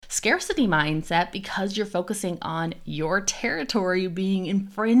scarcity mindset because you're focusing on your territory being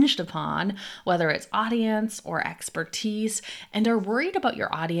infringed upon, whether it's audience or expertise, and are worried about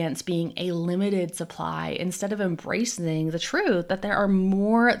your audience being a limited supply instead of embracing the truth that there are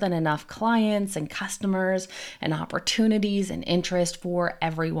more than enough clients and customers and opportunities and interest for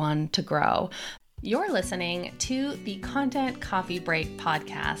everyone to grow. You're listening to the Content Coffee Break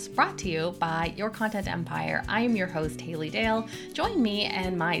podcast, brought to you by Your Content Empire. I am your host, Haley Dale. Join me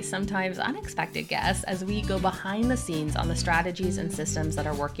and my sometimes unexpected guests as we go behind the scenes on the strategies and systems that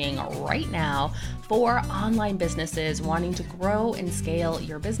are working right now for online businesses wanting to grow and scale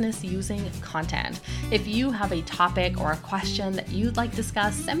your business using content. If you have a topic or a question that you'd like to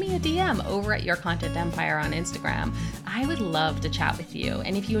discuss, send me a DM over at Your Content Empire on Instagram. I would love to chat with you.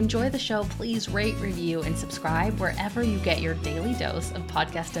 And if you enjoy the show, please rate, review, and subscribe wherever you get your daily dose of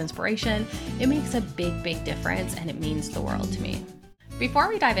podcast inspiration. It makes a big, big difference, and it means the world to me. Before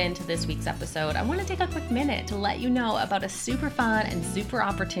we dive into this week's episode, I want to take a quick minute to let you know about a super fun and super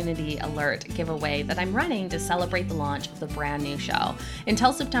opportunity alert giveaway that I'm running to celebrate the launch of the brand new show.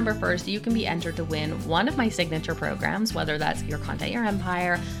 Until September 1st, you can be entered to win one of my signature programs, whether that's Your Content Your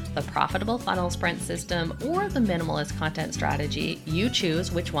Empire, the Profitable Funnel Sprint System, or the Minimalist Content Strategy. You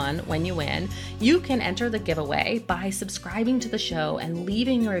choose which one when you win. You can enter the giveaway by subscribing to the show and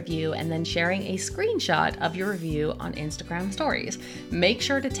leaving a review and then sharing a screenshot of your review on Instagram stories. Make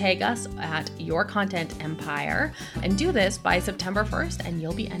sure to tag us at Your Content Empire and do this by September 1st and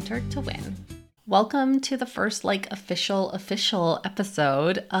you'll be entered to win. Welcome to the first official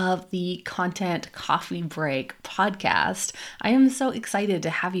episode of the Content Coffee Break podcast. I am so excited to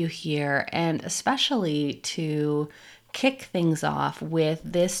have you here, and especially to kick things off with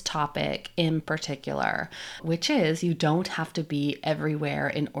this topic in particular, which is you don't have to be everywhere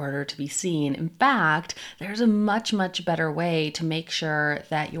in order to be seen. In fact, there's a much, much better way to make sure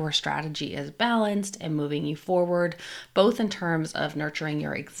that your strategy is balanced and moving you forward, both in terms of nurturing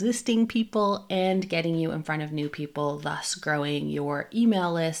your existing people and getting you in front of new people, thus growing your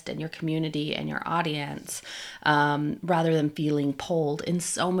email list and your community and your audience, rather than feeling pulled in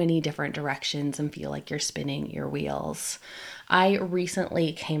so many different directions and feel like you're spinning your wheels. I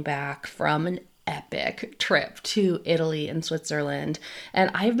recently came back from an epic trip to Italy and Switzerland,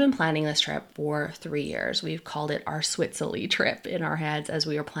 and I've been planning this trip for 3 years. We've called it our Switzerly trip in our heads as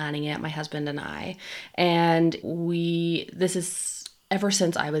we were planning it, my husband and I. And this is ever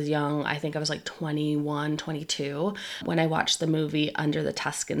since I was young. I think I was like 21, 22, when I watched the movie Under the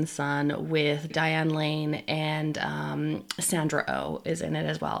Tuscan Sun with Diane Lane, and Sandra Oh is in it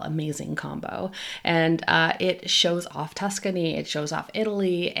as well. Amazing combo. And it shows off Tuscany, it shows off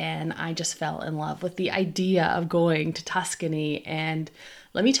Italy, and I just fell in love with the idea of going to Tuscany. And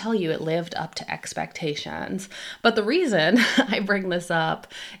let me tell you, it lived up to expectations. But the reason I bring this up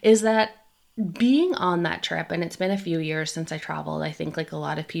is that being on that trip, and it's been a few years since I traveled, I think like a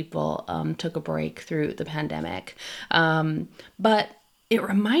lot of people took a break through the pandemic, but it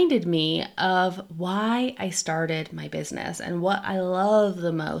reminded me of why I started my business and what I love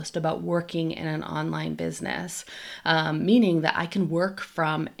the most about working in an online business, meaning that I can work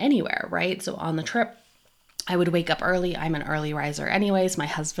from anywhere, right? So on the trip, I would wake up early. I'm an early riser anyways. My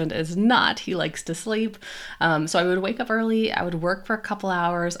husband is not. He likes to sleep. So I would wake up early. I would work for a couple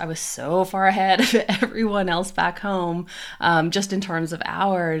hours. I was so far ahead of everyone else back home, just in terms of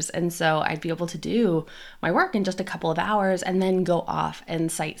hours. And so I'd be able to do my work in just a couple of hours and then go off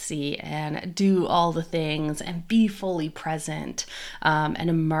and sightsee and do all the things and be fully present and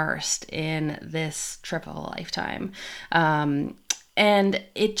immersed in this trip of a lifetime. And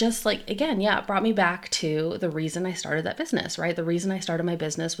it just it brought me back to the reason I started that business, right? The reason I started my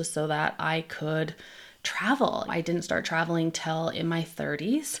business was so that I could travel. I didn't start traveling till in my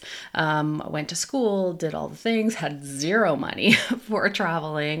 30s. I went to school, did all the things, had zero money for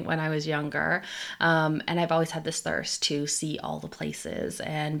traveling when I was younger. And I've always had this thirst to see all the places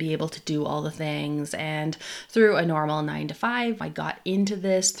and be able to do all the things. And through a normal 9-to-5, I got into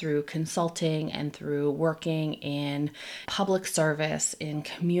this through consulting and through working in public service, in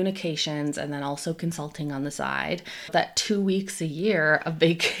communications, and then also consulting on the side. That 2 weeks a year of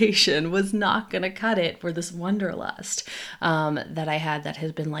vacation was not going to cut it for this wanderlust that I had, that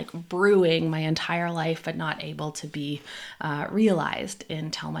has been like brewing my entire life, but not able to be realized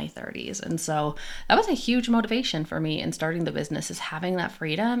until my 30s. And so that was a huge motivation for me in starting the business, is having that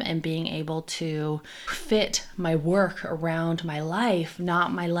freedom and being able to fit my work around my life,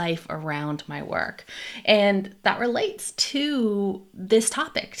 not my life around my work. And that relates to this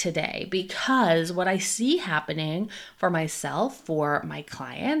topic today, because what I see happening for myself, for my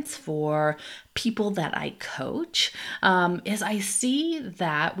clients, for people that I coach is I see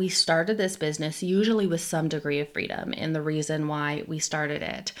that we started this business usually with some degree of freedom in the reason why we started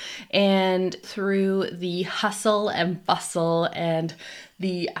it. And through the hustle and bustle and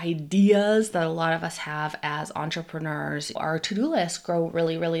the ideas that a lot of us have as entrepreneurs, our to-do lists grow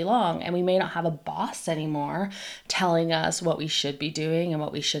really, really long, and we may not have a boss anymore telling us what we should be doing and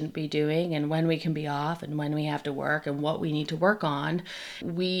what we shouldn't be doing and when we can be off and when we have to work and what we need to work on.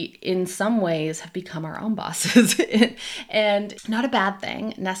 We, in some ways, have become our own bosses and not a bad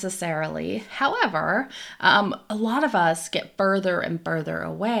thing necessarily. However, a lot of us get further and further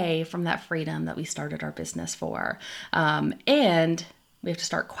away from that freedom that we started our business for. And we have to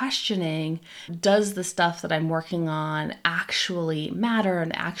start questioning, does the stuff that I'm working on actually matter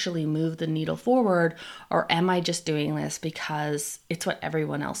and actually move the needle forward? Or am I just doing this because it's what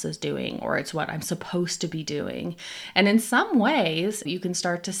everyone else is doing or it's what I'm supposed to be doing? And in some ways, you can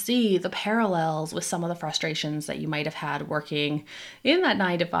start to see the parallels with some of the frustrations that you might have had working in that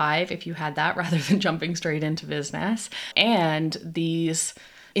 9 to 5, if you had that, rather than jumping straight into business. And these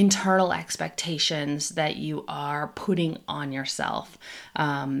internal expectations that you are putting on yourself.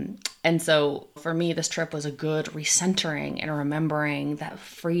 And so for me, this trip was a good recentering and remembering that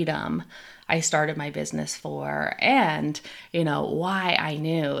freedom I started my business for, and, why I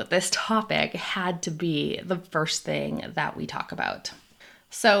knew this topic had to be the first thing that we talk about.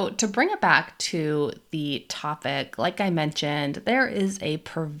 So to bring it back to the topic, like I mentioned, there is a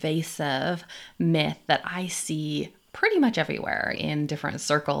pervasive myth that I see pretty much everywhere in different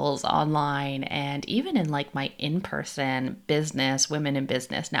circles online and even in like my in-person business, women in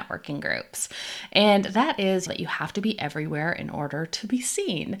business networking groups. And that is that you have to be everywhere in order to be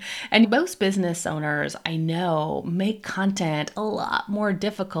seen. And most business owners I know make content a lot more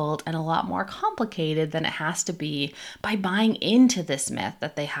difficult and a lot more complicated than it has to be by buying into this myth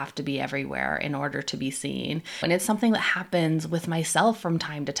that they have to be everywhere in order to be seen. And it's something that happens with myself from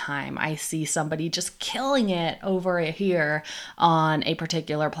time to time. I see somebody just killing it over here on a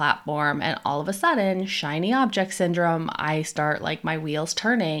particular platform, and all of a sudden, shiny object syndrome, I start like my wheels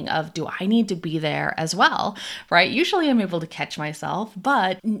turning of, do I need to be there as well, right? Usually I'm able to catch myself,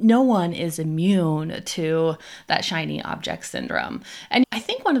 but no one is immune to that shiny object syndrome. And I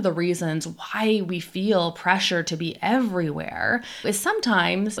think one of the reasons why we feel pressure to be everywhere is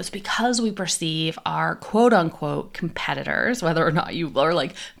sometimes it's because we perceive our quote unquote competitors, whether or not you are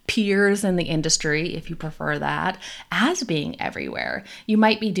like peers in the industry, if you prefer that, as being everywhere. You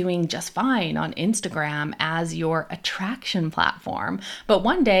might be doing just fine on Instagram as your attraction platform, but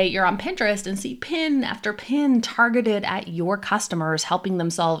one day you're on Pinterest and see pin after pin targeted at your customers, helping them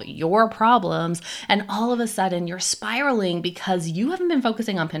solve your problems, and all of a sudden you're spiraling because you haven't been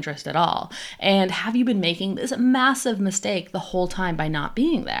focusing on Pinterest at all. And have you been making this massive mistake the whole time by not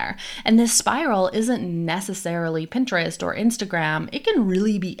being there? And this spiral isn't necessarily Pinterest or Instagram. It can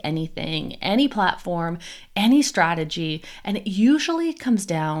really be anything, any platform, any strategy, and it usually comes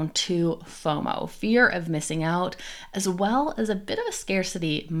down to FOMO, fear of missing out, as well as a bit of a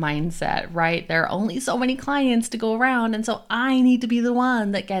scarcity mindset, right? There are only so many clients to go around, and so I need to be the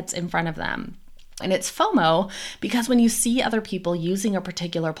one that gets in front of them. And it's FOMO because when you see other people using a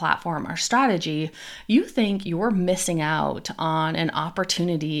particular platform or strategy, you think you're missing out on an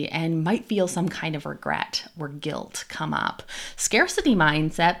opportunity and might feel some kind of regret or guilt come up. Scarcity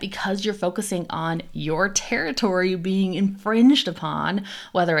mindset because you're focusing on your territory being infringed upon,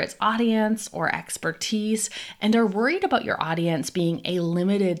 whether it's audience or expertise, and are worried about your audience being a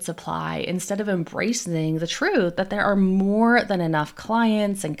limited supply instead of embracing the truth that there are more than enough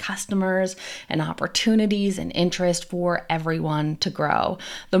clients and customers and opportunities and interest for everyone to grow.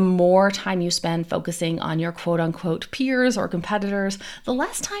 The more time you spend focusing on your quote unquote peers or competitors, the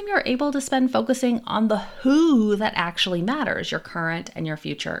less time you're able to spend focusing on the who that actually matters, your current and your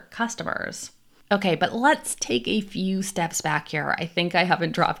future customers. Okay, but let's take a few steps back here. I think I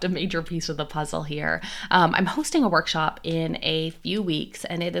haven't dropped a major piece of the puzzle here. I'm hosting a workshop in a few weeks,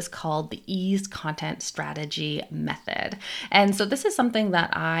 and it is called the Ease Content Strategy Method. And so this is something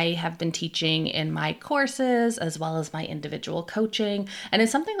that I have been teaching in my courses as well as my individual coaching. And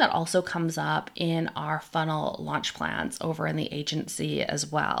it's something that also comes up in our funnel launch plans over in the agency as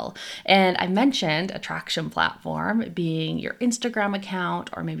well. And I mentioned attraction platform being your Instagram account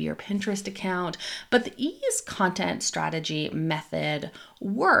or maybe your Pinterest account. But the Ease Content Strategy Method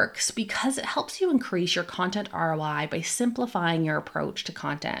works because it helps you increase your content ROI by simplifying your approach to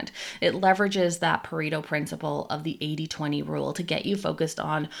content. It leverages that Pareto principle of the 80-20 rule to get you focused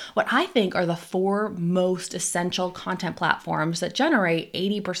on what I think are the 4 most essential content platforms that generate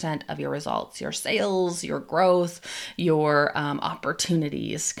 80% of your results, your sales, your growth, your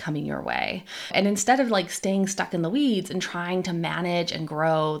opportunities coming your way. And instead of like staying stuck in the weeds and trying to manage and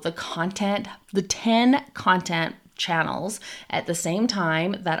grow the 10 content channels at the same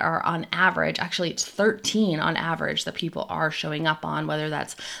time that are on average, actually it's 13 on average that people are showing up on, whether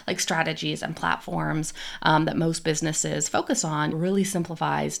that's like strategies and platforms that most businesses focus on, really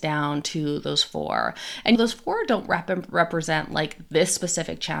simplifies down to those 4. And those 4 don't represent like this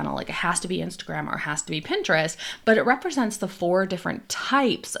specific channel, like it has to be Instagram or it has to be Pinterest, but it represents the 4 different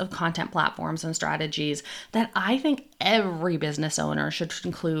types of content platforms and strategies that I think every business owner should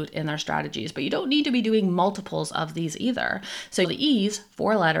include in their strategies, but you don't need to be doing multiples of these either. So the E's,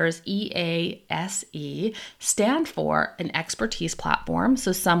 4 letters, EASE, stand for an expertise platform.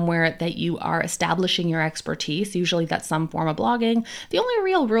 So somewhere that you are establishing your expertise, usually that's some form of blogging. The only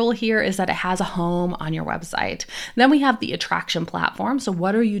real rule here is that it has a home on your website. Then we have the attraction platform. So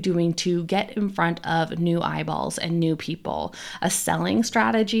what are you doing to get in front of new eyeballs and new people? A selling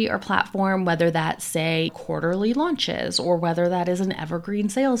strategy or platform, whether that's say quarterly launches, or whether that is an evergreen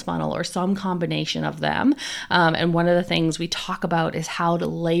sales funnel or some combination of them. And one of the things we talk about is how to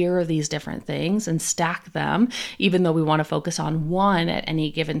layer these different things and stack them. Even though we want to focus on one at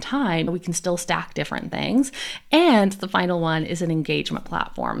any given time, we can still stack different things. And the final one is an engagement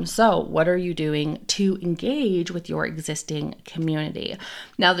platform. So what are you doing to engage with your existing community?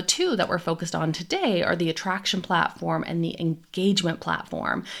 Now, the 2 that we're focused on today are the attraction platform and the engagement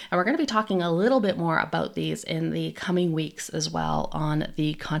platform. And we're going to be talking a little bit more about these in the coming weeks as well on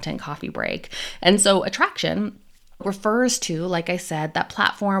the Content Coffee Break. And so attraction refers to, like I said, that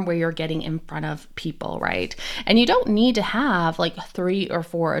platform where you're getting in front of people, right? And you don't need to have like 3 or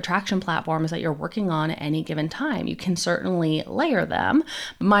 4 attraction platforms that you're working on at any given time. You can certainly layer them.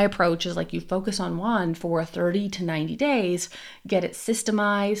 My approach is like you focus on one for 30 to 90 days, get it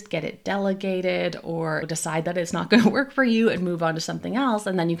systemized, get it delegated, or decide that it's not going to work for you and move on to something else.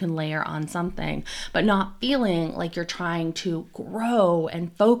 And then you can layer on something, but not feeling like you're trying to grow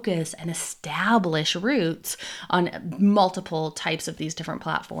and focus and establish roots on multiple types of these different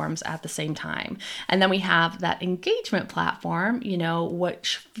platforms at the same time. And then we have that engagement platform,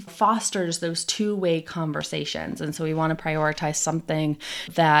 which fosters those 2-way conversations. And so we want to prioritize something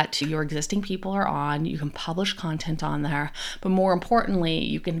that your existing people are on. You can publish content on there, but more importantly,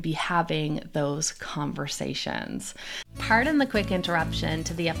 you can be having those conversations. Pardon the quick interruption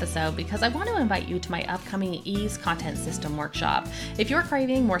to the episode because I want to invite you to my upcoming Ease Content System workshop. If you're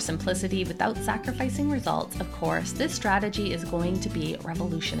craving more simplicity without sacrificing results, of course, this strategy is going to be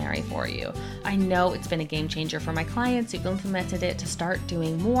revolutionary for you. I know it's been a game changer for my clients who've implemented it to start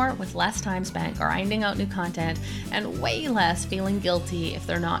doing more with less time spent grinding out new content and way less feeling guilty if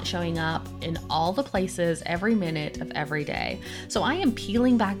they're not showing up in all the places every minute of every day. So I am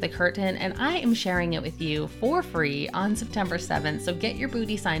peeling back the curtain and I am sharing it with you for free on September 7th. So get your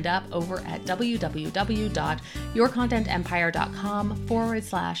booty signed up over at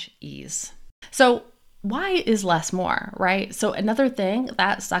www.yourcontentempire.com/ease. So why is less more, right? So another thing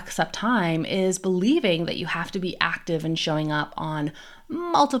that sucks up time is believing that you have to be active and showing up on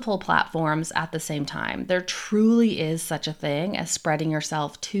multiple platforms at the same time. There truly is such a thing as spreading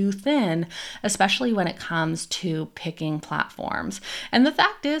yourself too thin, especially when it comes to picking platforms. And the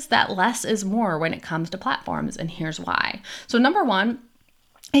fact is that less is more when it comes to platforms, and here's why. So number 1,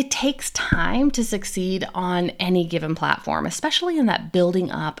 it takes time to succeed on any given platform, especially in that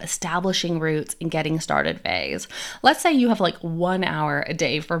building up, establishing roots, and getting started phase. Let's say you have like 1 hour a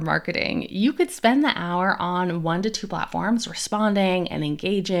day for marketing. You could spend the hour on 1 to 2 platforms, responding and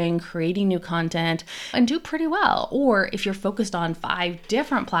engaging, creating new content, and do pretty well. Or if you're focused on 5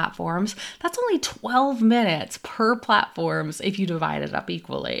 different platforms, that's only 12 minutes per platforms if you divide it up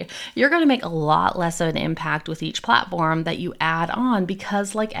equally. You're going to make a lot less of an impact with each platform that you add on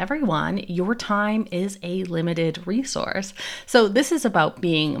because, like everyone, your time is a limited resource. So this is about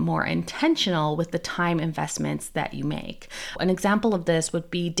being more intentional with the time investments that you make. An example of this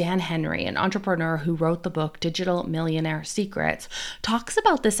would be Dan Henry, an entrepreneur who wrote the book Digital Millionaire Secrets, talks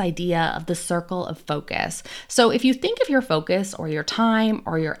about this idea of the circle of focus. So if you think of your focus or your time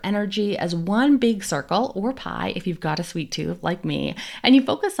or your energy as one big circle or pie, if you've got a sweet tooth like me, and you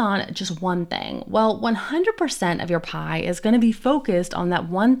focus on just one thing, well, 100% of your pie is going to be focused on that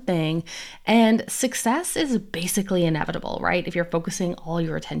one thing, and success is basically inevitable, right? If you're focusing all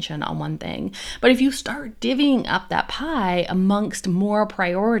your attention on one thing. But if you start divvying up that pie amongst more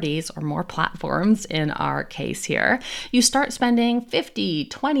priorities or more platforms in our case here, you start spending 50,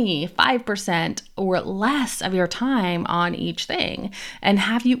 20, 5% or less of your time on each thing. And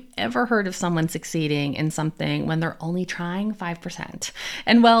have you ever heard of someone succeeding in something when they're only trying 5%?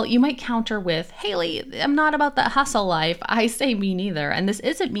 And well, you might counter with, Haley, I'm not about that hustle life. I say me neither. And this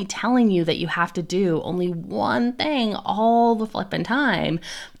isn't me telling you that you have to do only one thing all the flippin' time,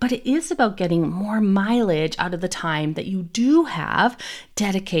 but it is about getting more mileage out of the time that you do have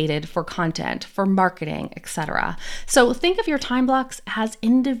dedicated for content, for marketing, etc. So think of your time blocks as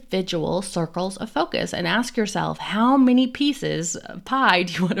individual circles of focus and ask yourself, how many pieces of pie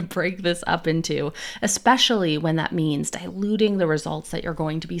do you want to break this up into, especially when that means diluting the results that you're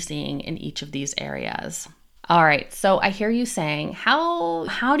going to be seeing in each of these areas. All right, so I hear you saying,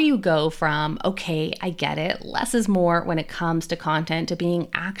 how do you go from, okay, I get it, less is more when it comes to content, to being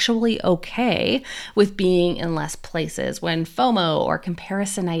actually okay with being in less places when FOMO or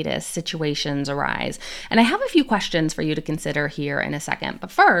comparisonitis situations arise? And I have a few questions for you to consider here in a second.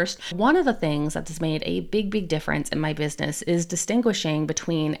 But first, one of the things that has made a big difference in my business is distinguishing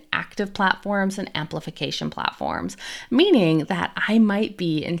between active platforms and amplification platforms, meaning that I might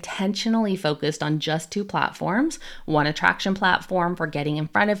be intentionally focused on just two platforms, one attraction platform for getting in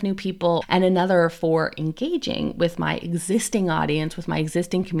front of new people, and another for engaging with my existing audience, with my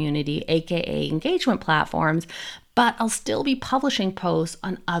existing community, aka engagement platforms. But I'll still be publishing posts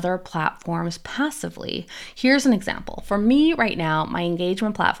on other platforms passively. Here's an example. For me right now, my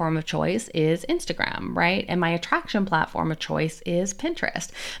engagement platform of choice is Instagram, right? And my attraction platform of choice is Pinterest.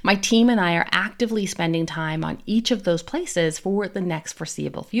 My team and I are actively spending time on each of those places for the next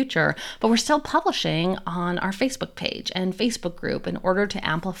foreseeable future, but we're still publishing on our Facebook page and Facebook group in order to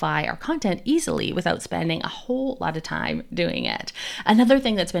amplify our content easily without spending a whole lot of time doing it. Another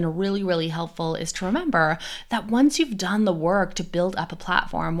thing that's been really helpful is to remember that once you've done the work to build up a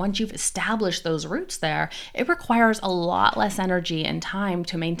platform, once you've established those roots there, it requires a lot less energy and time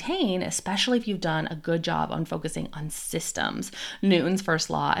to maintain, especially if you've done a good job on focusing on systems. Newton's first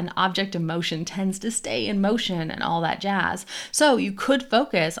law, an object of motion tends to stay in motion and all that jazz. So you could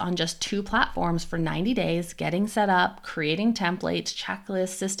focus on just two platforms for 90 days, getting set up, creating templates,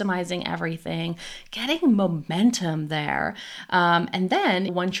 checklists, systemizing everything, getting momentum there. And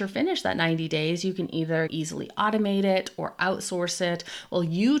then once you're finished that 90 days, you can either easily automate it or outsource it while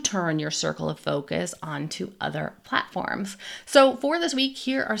you turn your circle of focus onto other platforms. So for this week,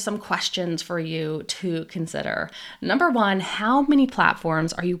 here are some questions for you to consider. Number one, how many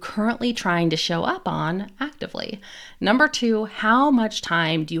platforms are you currently trying to show up on actively? Number two, how much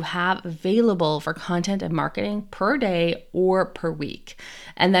time do you have available for content and marketing per day or per week?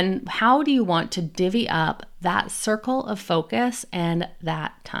 And then how do you want to divvy up that circle of focus and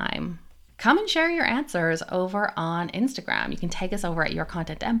that time? Come and share your answers over on Instagram. You can tag us over at Your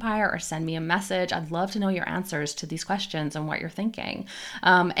Content Empire or send me a message. I'd love to know your answers to these questions and what you're thinking.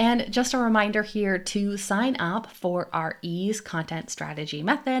 And just a reminder here to sign up for our Ease Content Strategy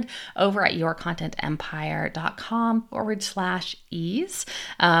Method over at yourcontentempire.com/ease.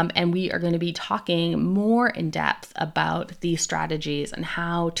 And we are going to be talking more in depth about these strategies and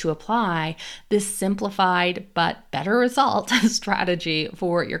how to apply this simplified but better result strategy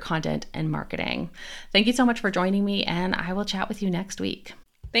for your content and marketing. Thank you so much for joining me, and I will chat with you next week.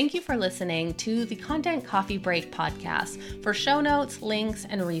 Thank you for listening to the Content Coffee Break podcast. For show notes, links,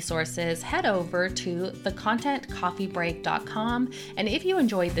 and resources, head over to thecontentcoffeebreak.com. And if you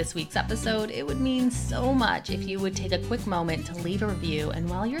enjoyed this week's episode, it would mean so much if you would take a quick moment to leave a review. And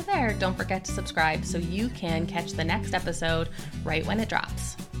while you're there, don't forget to subscribe so you can catch the next episode right when it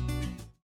drops.